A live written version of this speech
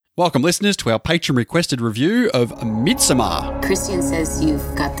Welcome, listeners, to our patron-requested review of Midsommar. Christian says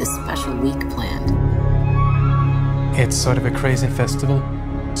you've got this special week planned. It's sort of a crazy festival.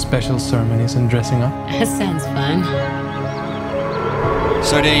 Special ceremonies and dressing up. That sounds fun.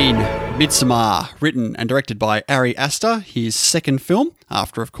 So, Dean, Midsommar, written and directed by Ari Aster, his second film,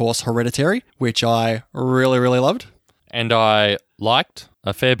 after, of course, Hereditary, which I really, really loved. And I liked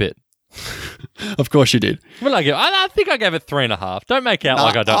a fair bit. Of course you did. Well, I think I gave it 3.5. Don't make out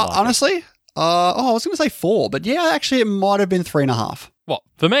like I don't like honestly, it. I was going to say 4, but yeah, actually it might have been 3.5. What,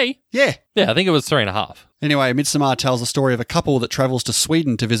 for me? Yeah. Yeah, I think it was 3.5. Anyway, Midsommar tells the story of a couple that travels to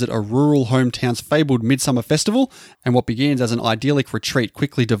Sweden to visit a rural hometown's fabled midsummer festival, and what begins as an idyllic retreat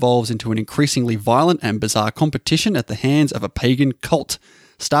quickly devolves into an increasingly violent and bizarre competition at the hands of a pagan cult.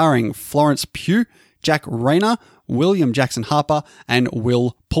 Starring Florence Pugh, Jack Rayner, William Jackson Harper, and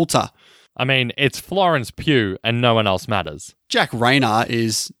Will Poulter. I mean, it's Florence Pugh and no one else matters. Jack Rayner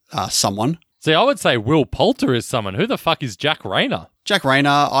is someone. See, I would say Will Poulter is someone. Who the fuck is Jack Rayner? Jack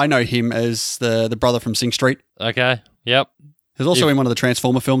Rayner, I know him as the brother from Sing Street. Okay, yep. He's also in one of the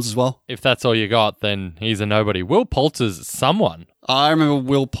Transformer films as well. If that's all you got, then he's a nobody. Will Poulter's someone. I remember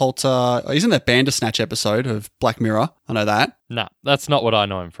Will Poulter. He's in that Bandersnatch episode of Black Mirror. I know that. Nah, that's not what I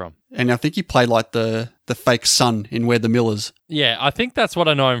know him from. And I think he played like the fake son in Where the Millers. Yeah, I think that's what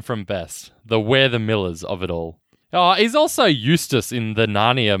I know him from best. The Where the Millers of it all. Oh, he's also Eustace in the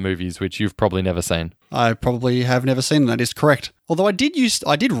Narnia movies, which you've probably never seen. I probably have never seen them. That is correct. Although I did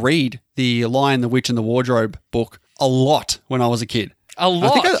read the Lion, the Witch, and the Wardrobe book a lot when I was a kid. A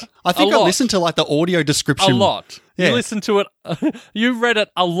lot. I think I listened to like the audio description. A lot. Yeah. You listened to it. You read it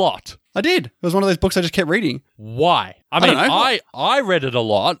a lot. I did. It was one of those books I just kept reading. Why? I don't mean, know. I read it a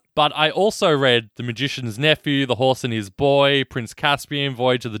lot, but I also read The Magician's Nephew, The Horse and His Boy, Prince Caspian,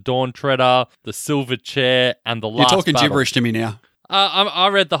 Voyage of the Dawn Treader, The Silver Chair, and The Last You're talking Battle. gibberish to me now. I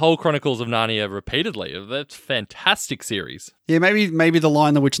read the whole Chronicles of Narnia repeatedly. That's a fantastic series. Yeah, maybe The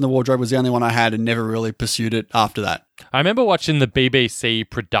Lion, the Witch, and the Wardrobe was the only one I had and never really pursued it after that. I remember watching the BBC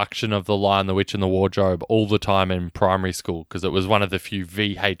production of The Lion, the Witch, and the Wardrobe all the time in primary school because it was one of the few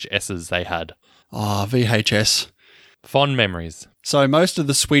VHSs they had. Ah, VHS. Fond memories. So most of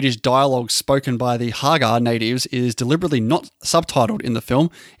the Swedish dialogue spoken by the Hagar natives is deliberately not subtitled in the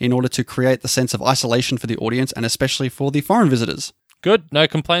film in order to create the sense of isolation for the audience and especially for the foreign visitors. Good. No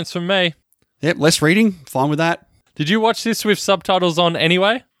complaints from me. Yep, less reading. Fine with that. Did you watch this with subtitles on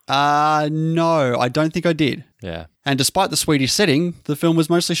anyway? No, I don't think I did. Yeah. And despite the Swedish setting, the film was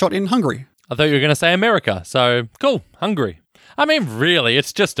mostly shot in Hungary. I thought you were going to say America. So, cool. Hungary. I mean, really,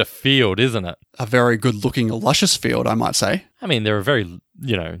 it's just a field, isn't it? A very good-looking, luscious field, I might say. I mean, there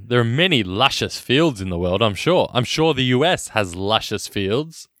are many luscious fields in the world, I'm sure. I'm sure the US has luscious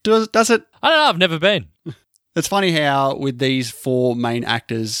fields. Does it? I don't know. I've never been. It's funny how with these four main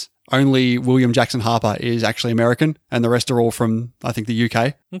actors, only William Jackson Harper is actually American and the rest are all from, I think, the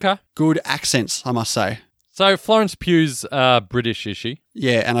UK. Okay. Good accents, I must say. So Florence Pugh's British, is she?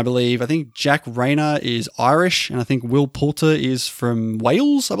 Yeah, and I think Jack Rayner is Irish and I think Will Poulter is from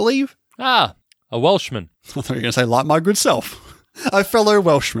Wales, I believe. Ah, a Welshman. I thought you were going to say, like my good self. A fellow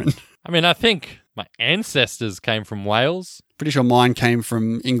Welshman. I mean, I think my ancestors came from Wales. Pretty sure mine came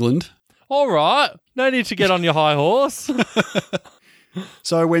from England. All right. No need to get on your high horse.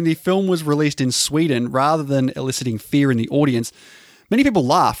 So when the film was released in Sweden, rather than eliciting fear in the audience, many people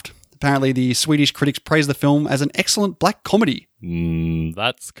laughed. Apparently, the Swedish critics praised the film as an excellent black comedy.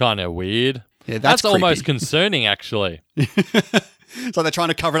 That's kind of weird. Yeah, that's almost concerning, actually. So they're trying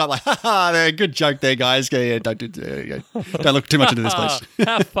to cover it up like, haha, good joke there, guys. Yeah, don't look too much into this, please.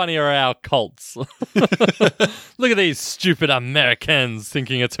 How funny are our cults? Look at these stupid Americans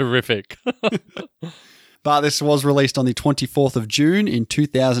thinking it's horrific. But this was released on the 24th of June in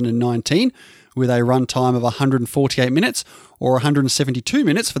 2019 with a runtime of 148 minutes or 172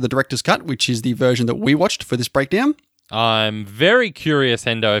 minutes for the director's cut, which is the version that we watched for this breakdown. I'm very curious,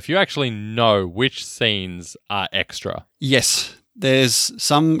 Hendo, if you actually know which scenes are extra. Yes, there's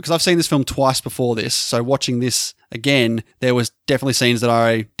some, because I've seen this film twice before this, so watching this again, there was definitely scenes that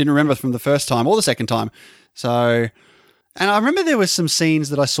I didn't remember from the first time or the second time. So, and I remember there was some scenes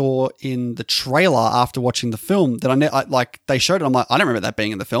that I saw in the trailer after watching the film that they showed it. I'm like, I don't remember that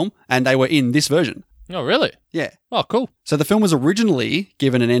being in the film, and they were in this version. Oh, really? Yeah. Oh, cool. So the film was originally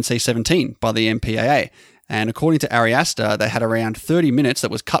given an NC-17 by the MPAA, and according to Ari Aster, they had around 30 minutes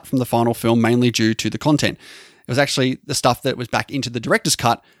that was cut from the final film, mainly due to the content. It was actually the stuff that was back into the director's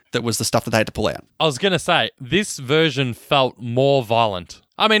cut that was the stuff that they had to pull out. I was going to say, this version felt more violent.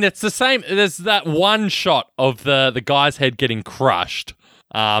 I mean, it's the same. There's that one shot of the guy's head getting crushed,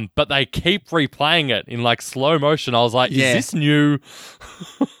 but they keep replaying it in like slow motion. I was like, is this new?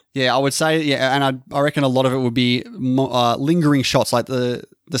 Yeah, I would say, yeah, and I reckon a lot of it would be lingering shots, like the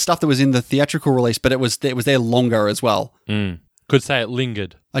stuff that was in the theatrical release, but it was there longer as well. Could say it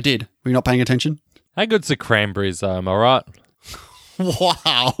lingered. I did. Were you not paying attention? How good's the cranberries, am I right?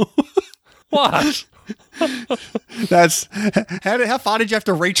 Wow. What? That's how far did you have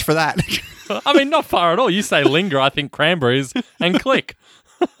to reach for that? I mean, not far at all. You say linger, I think cranberries, and click.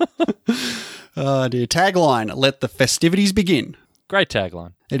 Oh dear. Tagline, let the festivities begin. Great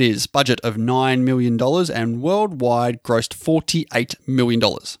tagline. It is. Budget of $9 million and worldwide grossed $48 million.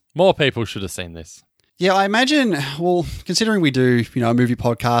 More people should have seen this. Yeah, I imagine, well, considering we do, a movie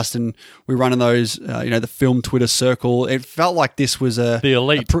podcast and we run in those, the film Twitter circle, it felt like this was the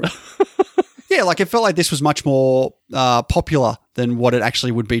elite. Yeah, like it felt like this was much more popular than what it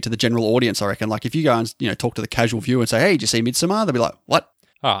actually would be to the general audience, I reckon. Like if you go and, talk to the casual viewer and say, hey, did you see Midsommar? They'll be like, what?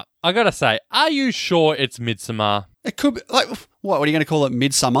 All right, I gotta say, are you sure it's Midsommar? It could be, like, what are you going to call it,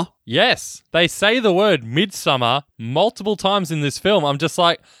 Midsummer? Yes, they say the word Midsommar multiple times in this film. I'm just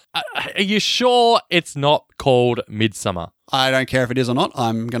like, are you sure it's not called Midsommar? I don't care if it is or not.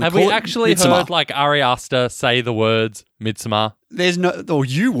 I'm going to Have call it we actually Midsommar. heard like Ari Aster say the words Midsommar? There's no, or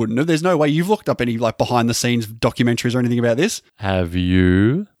you wouldn't have. There's no way you've looked up any like behind the scenes documentaries or anything about this. Have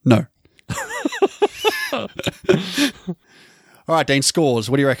you? No. All right, Dean, scores.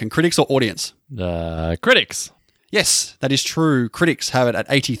 What do you reckon? Critics or audience? Critics. Yes, that is true. Critics have it at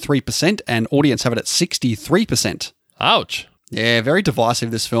 83% and audience have it at 63%. Ouch. Yeah, very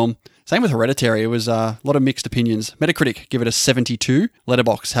divisive, this film. Same with Hereditary. It was a lot of mixed opinions. Metacritic give it a 72,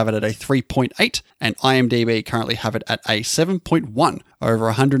 Letterboxd have it at a 3.8, and IMDb currently have it at a 7.1 over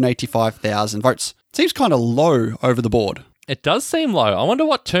 185,000 votes. Seems kind of low over the board. It does seem low. I wonder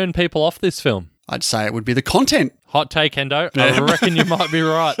what turned people off this film. I'd say it would be the content. Hot take, Endo. I reckon you might be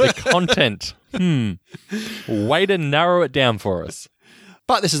right. The content. Way to narrow it down for us.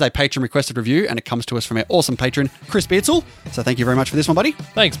 But this is a patron requested review and it comes to us from our awesome patron, Chris Beardsall. So thank you very much for this one, buddy.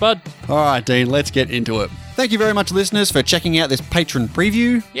 Thanks, bud. All right, Dean, let's get into it. Thank you very much, listeners, for checking out this patron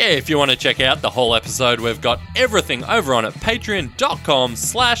preview. Yeah, if you want to check out the whole episode, we've got everything over on at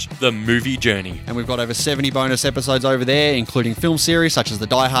patreon.com/themoviejourney. And we've got over 70 bonus episodes over there, including film series such as the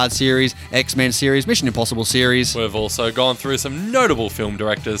Die Hard series, X-Men series, Mission Impossible series. We've also gone through some notable film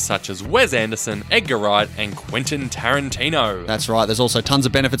directors such as Wes Anderson, Edgar Wright, and Quentin Tarantino. That's right, there's also tons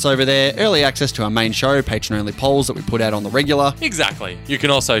of benefits over there. Early access to our main show, patron-only polls that we put out on the regular. Exactly. You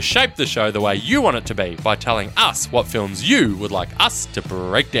can also shape the show the way you want it to be by telling us what films you would like us to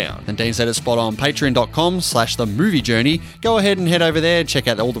break down. And Dean said it's spot on. Patreon.com/themoviejourney. Go ahead and head over there and check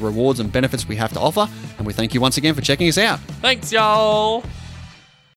out all the rewards and benefits we have to offer. And we thank you once again for checking us out. Thanks, y'all.